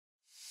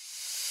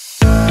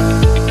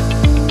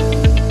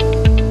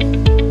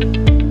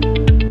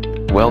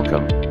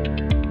Welcome.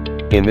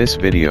 In this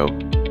video,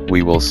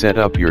 we will set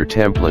up your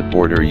template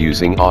border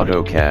using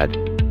AutoCAD.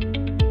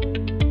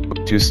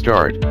 To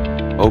start,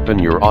 open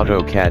your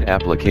AutoCAD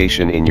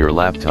application in your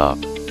laptop.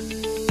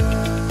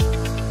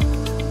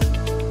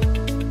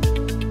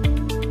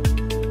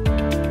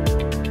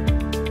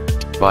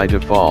 By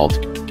default,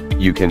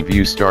 you can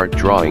view Start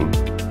Drawing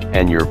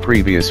and your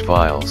previous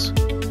files.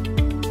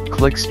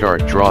 Click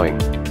Start Drawing.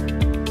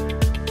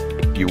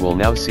 You will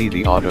now see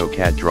the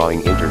AutoCAD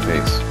drawing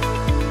interface.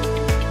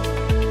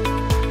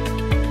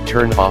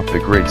 Turn off the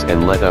grids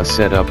and let us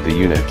set up the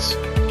units.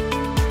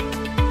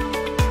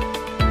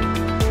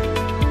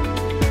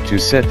 To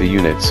set the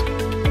units,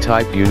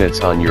 type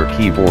units on your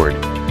keyboard,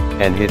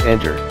 and hit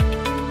enter.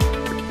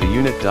 The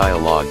unit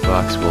dialog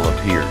box will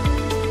appear.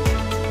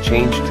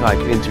 Change type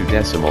into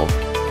decimal,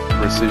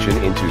 precision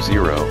into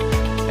 0,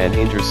 and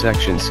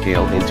intersection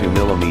scale into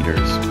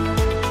millimeters.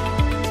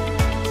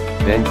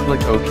 Then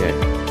click OK.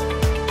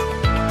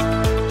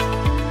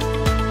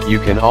 You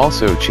can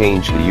also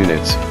change the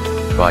units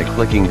by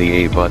clicking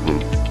the A button,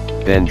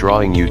 then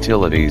Drawing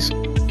Utilities,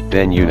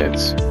 then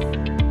Units.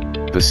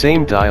 The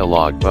same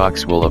dialog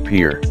box will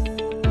appear.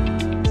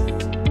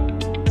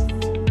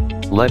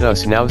 Let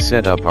us now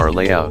set up our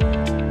layout.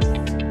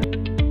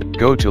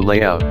 Go to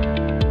Layout.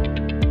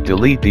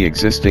 Delete the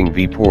existing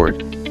viewport,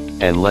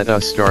 and let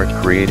us start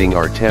creating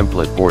our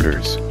template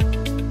borders.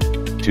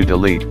 To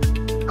delete,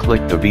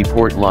 click the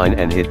viewport line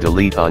and hit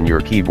Delete on your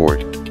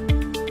keyboard.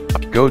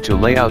 Go to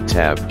Layout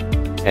tab,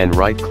 and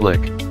right-click,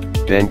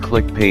 then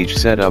click Page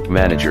Setup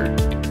Manager.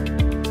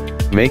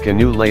 Make a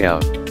new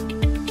layout.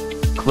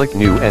 Click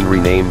New and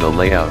rename the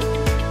layout.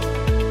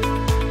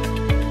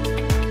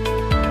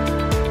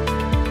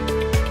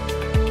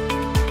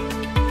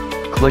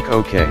 Click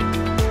OK.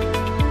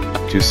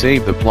 To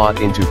save the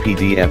plot into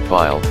PDF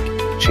file,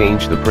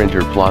 change the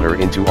printer plotter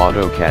into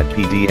AutoCAD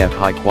PDF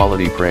High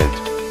Quality Print.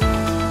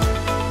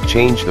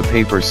 Change the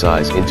paper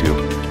size into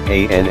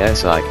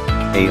ANSI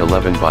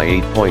A11 by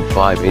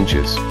 8.5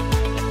 inches.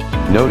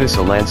 Notice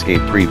a landscape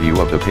preview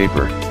of the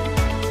paper.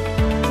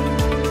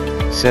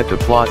 Set the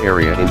plot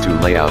area into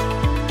layout,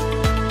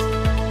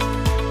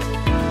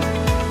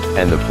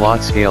 and the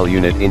plot scale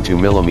unit into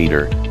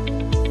millimeter.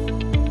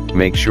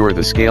 Make sure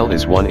the scale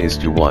is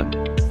 1:1.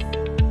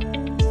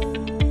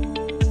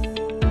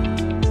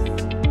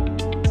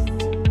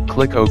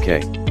 Click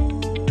OK.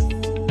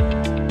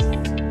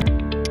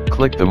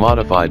 Click the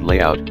modified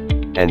layout,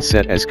 and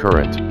set as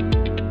current.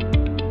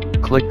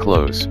 Click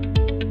Close.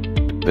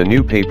 The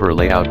new paper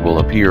layout will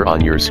appear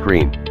on your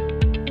screen.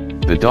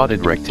 The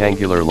dotted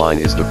rectangular line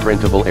is the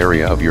printable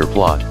area of your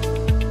plot.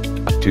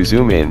 To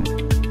zoom in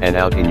and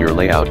out in your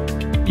layout,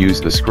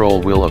 use the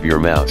scroll wheel of your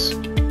mouse.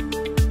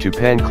 To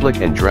pan, click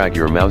and drag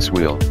your mouse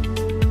wheel.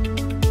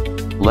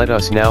 Let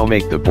us now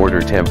make the border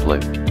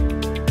template.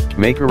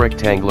 Make a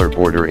rectangular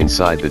border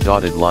inside the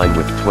dotted line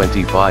with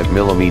 25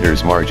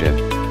 mm margin.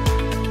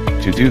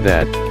 To do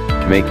that,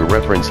 make a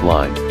reference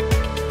line.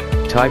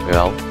 Type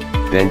L,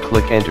 then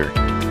click Enter.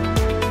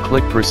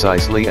 Click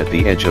precisely at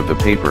the edge of the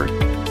paper.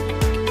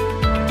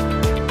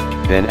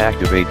 Then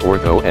activate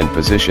Ortho and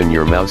position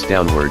your mouse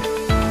downward.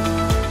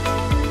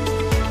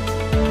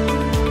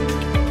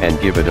 And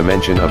give a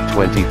dimension of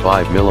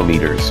 25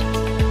 mm.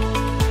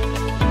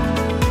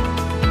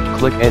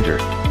 Click Enter.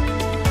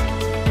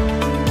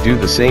 Do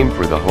the same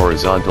for the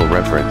horizontal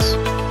reference.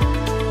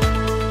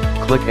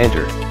 Click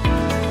Enter.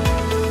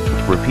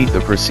 Repeat the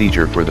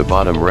procedure for the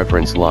bottom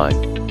reference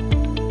line.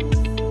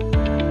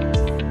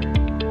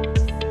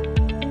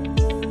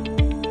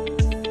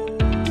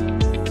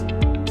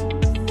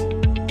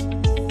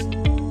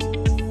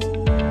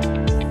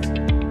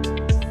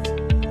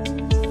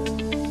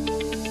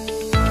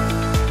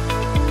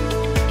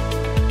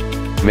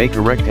 Make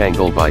a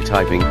rectangle by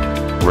typing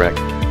Rec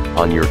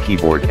on your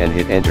keyboard and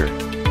hit Enter.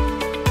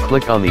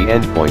 Click on the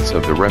endpoints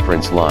of the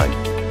reference line.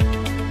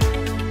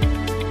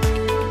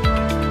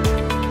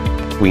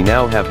 We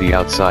now have the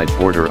outside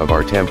border of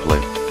our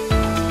template.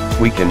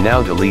 We can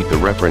now delete the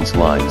reference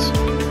lines.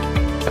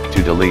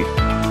 To delete,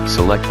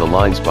 select the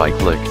lines by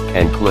click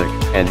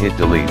and hit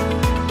Delete.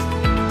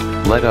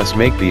 Let us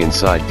make the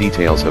inside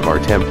details of our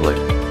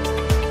template.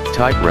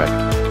 Type Rec.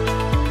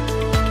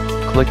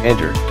 Click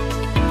Enter.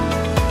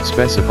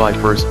 Specify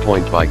first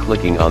point by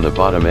clicking on the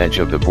bottom edge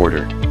of the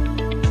border.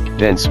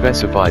 Then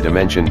specify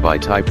dimension by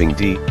typing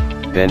D,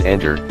 then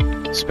Enter.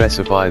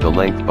 Specify the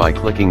length by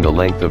clicking the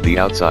length of the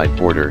outside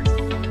border.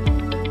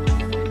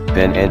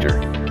 Then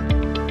Enter.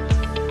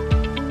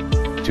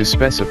 To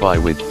specify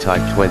width,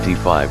 type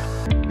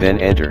 25, then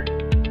Enter.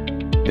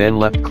 Then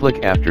left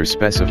click after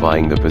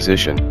specifying the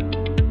position.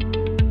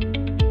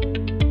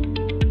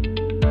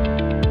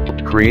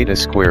 Create a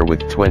square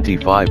with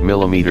 25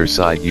 mm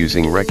side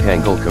using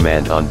rectangle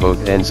command on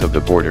both ends of the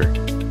border.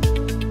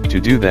 To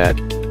do that,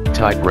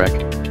 type Rec,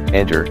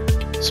 Enter,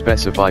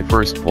 specify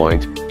first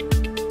point,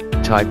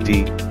 type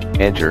D,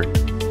 Enter,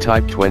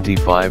 type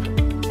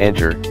 25,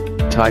 Enter,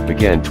 type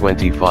again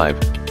 25,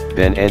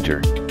 then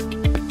Enter.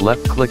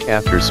 Left click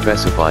after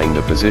specifying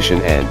the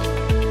position and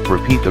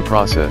repeat the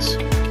process.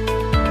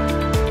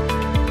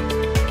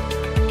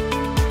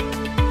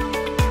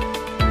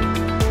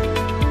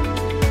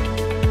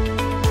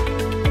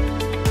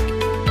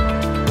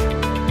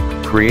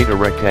 Create a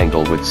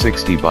rectangle with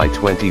 60 by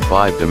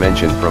 25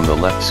 dimension from the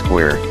left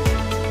square.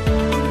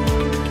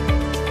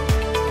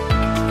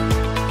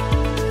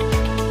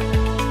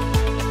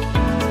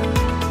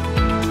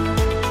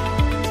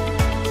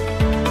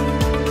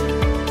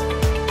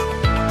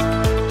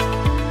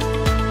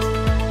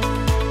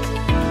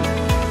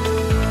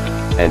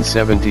 And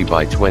 70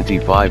 by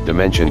 25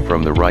 dimension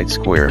from the right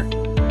square.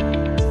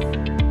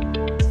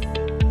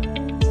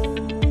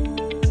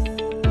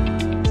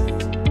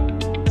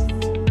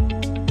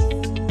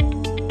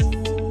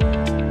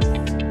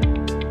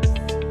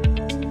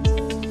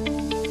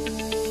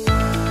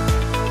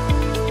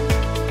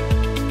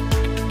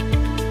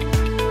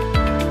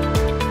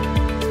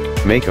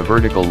 Make a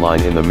vertical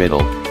line in the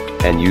middle,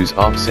 and use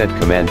offset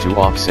command to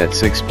offset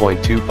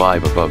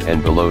 6.25 above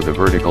and below the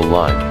vertical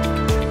line.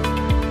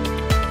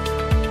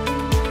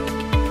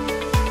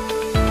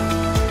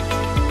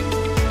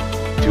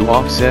 To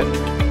offset,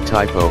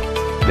 typo,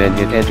 then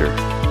hit enter.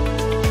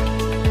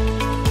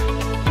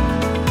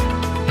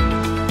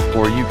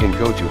 Or you can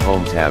go to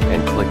Home tab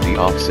and click the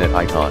offset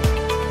icon.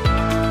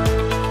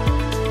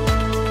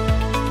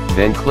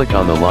 Then click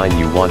on the line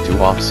you want to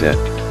offset,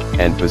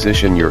 and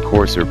position your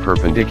cursor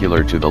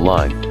perpendicular to the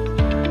line.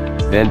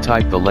 Then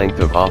type the length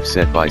of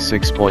offset by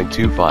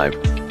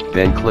 6.25,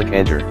 then click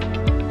enter.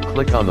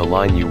 Click on the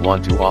line you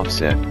want to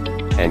offset,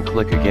 and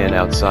click again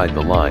outside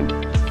the line,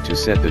 to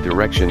set the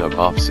direction of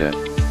offset.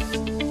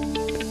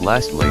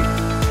 Lastly,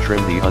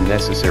 trim the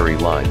unnecessary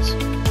lines.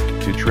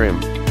 To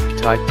trim,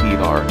 type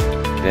TR,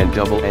 then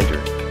double enter.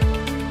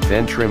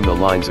 Then trim the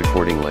lines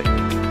accordingly.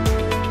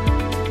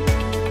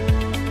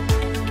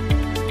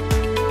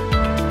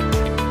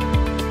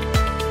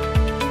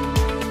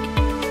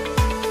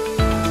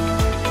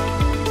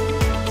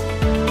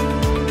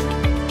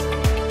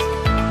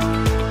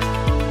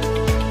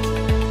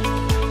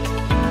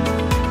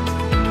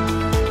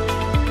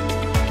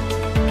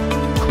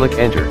 Click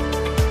enter.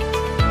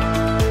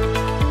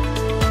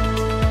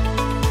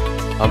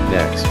 Up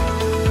next,